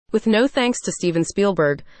With no thanks to Steven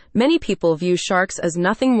Spielberg, many people view sharks as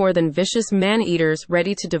nothing more than vicious man-eaters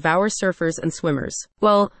ready to devour surfers and swimmers.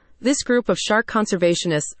 Well, this group of shark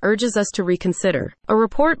conservationists urges us to reconsider. A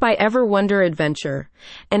report by Ever Wonder Adventure,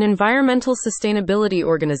 an environmental sustainability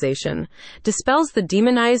organization, dispels the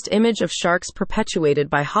demonized image of sharks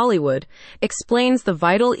perpetuated by Hollywood, explains the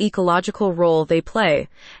vital ecological role they play,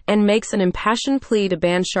 and makes an impassioned plea to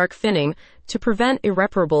ban shark finning to prevent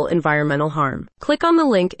irreparable environmental harm. Click on the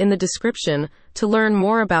link in the description to learn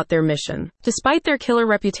more about their mission. Despite their killer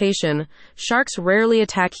reputation, sharks rarely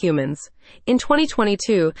attack humans. In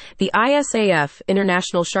 2022, the ISAF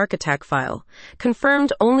International Shark Attack File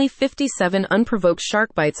confirmed only 57 unprovoked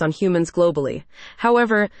shark bites on humans globally.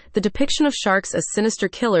 However, the depiction of sharks as sinister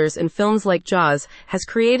killers in films like Jaws has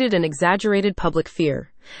created an exaggerated public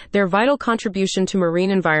fear. Their vital contribution to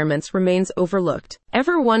marine environments remains overlooked.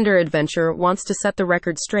 Ever Wonder Adventure wants to set the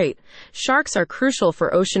record straight. Sharks are crucial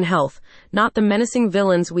for ocean health, not the menacing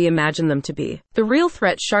villains we imagine them to be. The real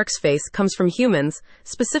threat sharks face comes from humans,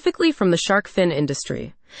 specifically from the shark fin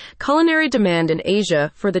industry. Culinary demand in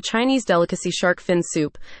Asia for the Chinese delicacy shark fin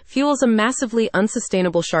soup fuels a massively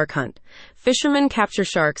unsustainable shark hunt. Fishermen capture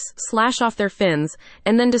sharks, slash off their fins,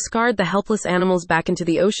 and then discard the helpless animals back into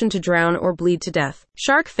the ocean to drown or bleed to death.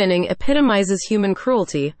 Shark finning epitomizes human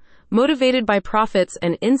cruelty, motivated by profits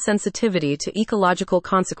and insensitivity to ecological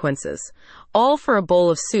consequences. All for a bowl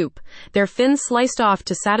of soup, their fins sliced off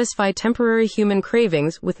to satisfy temporary human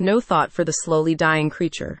cravings with no thought for the slowly dying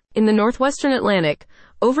creature. In the northwestern Atlantic,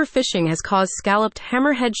 overfishing has caused scalloped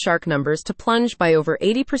hammerhead shark numbers to plunge by over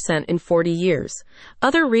 80% in 40 years.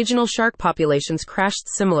 Other regional shark populations crashed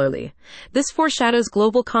similarly. This foreshadows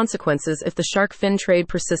global consequences if the shark fin trade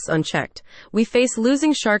persists unchecked. We face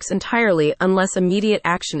losing sharks entirely unless immediate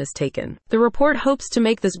action is taken. The report hopes to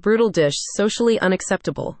make this brutal dish socially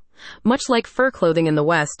unacceptable. Much like fur clothing in the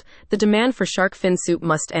West, the demand for shark fin soup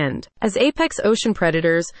must end. As apex ocean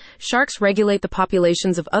predators, sharks regulate the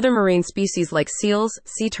populations of other marine species like seals,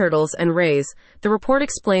 sea turtles, and rays. The report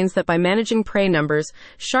explains that by managing prey numbers,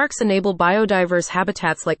 sharks enable biodiverse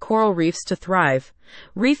habitats like coral reefs to thrive.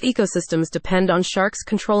 Reef ecosystems depend on sharks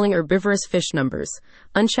controlling herbivorous fish numbers.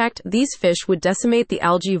 Unchecked, these fish would decimate the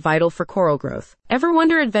algae vital for coral growth. Ever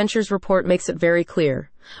Wonder Adventure's report makes it very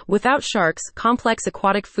clear. Without sharks, complex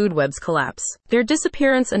aquatic food webs collapse. Their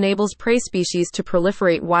disappearance enables prey species to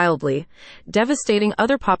proliferate wildly, devastating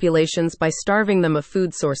other populations by starving them of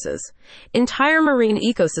food sources. Entire marine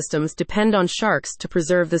ecosystems depend on sharks to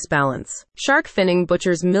preserve this balance. Shark finning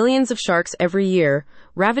butchers millions of sharks every year,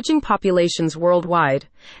 ravaging populations worldwide.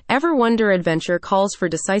 Ever Wonder Adventure calls for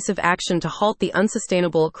decisive action to halt the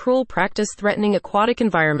unsustainable, cruel practice threatening aquatic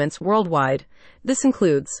environments worldwide. This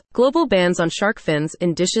includes global bans on shark fins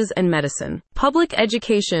in dishes and medicine, public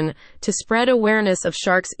education to spread awareness of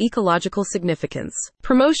sharks' ecological significance,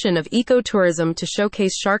 promotion of ecotourism to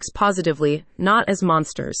showcase sharks positively, not as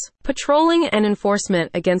monsters, patrolling and enforcement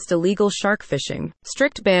against illegal shark fishing.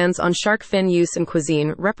 Strict bans on shark fin use in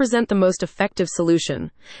cuisine represent the most effective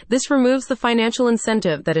solution. This removes the financial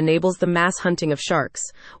incentive that enables the mass hunting of sharks.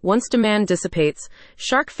 Once demand dissipates,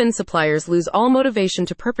 shark fin suppliers lose all motivation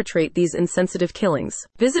to perpetrate these insensitive killings.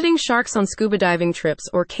 Visiting sharks on scuba diving trips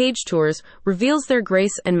or cage tours reveals their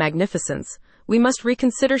grace and magnificence. We must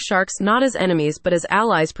reconsider sharks not as enemies but as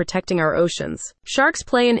allies protecting our oceans. Sharks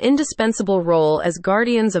play an indispensable role as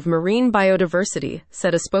guardians of marine biodiversity,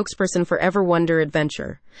 said a spokesperson for Ever Wonder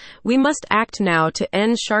Adventure. We must act now to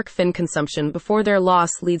end shark fin consumption before their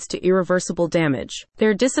loss leads to irreversible damage.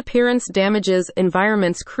 Their disappearance damages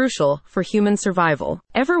environments crucial for human survival.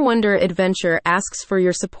 Ever Wonder Adventure asks for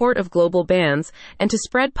your support of global bans and to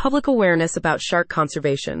spread public awareness about shark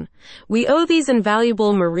conservation. We owe these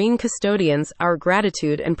invaluable marine custodians our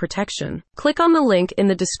gratitude and protection. Click on the link in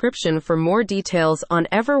the description for more details on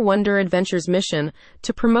Ever Wonder Adventure's mission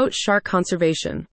to promote shark conservation.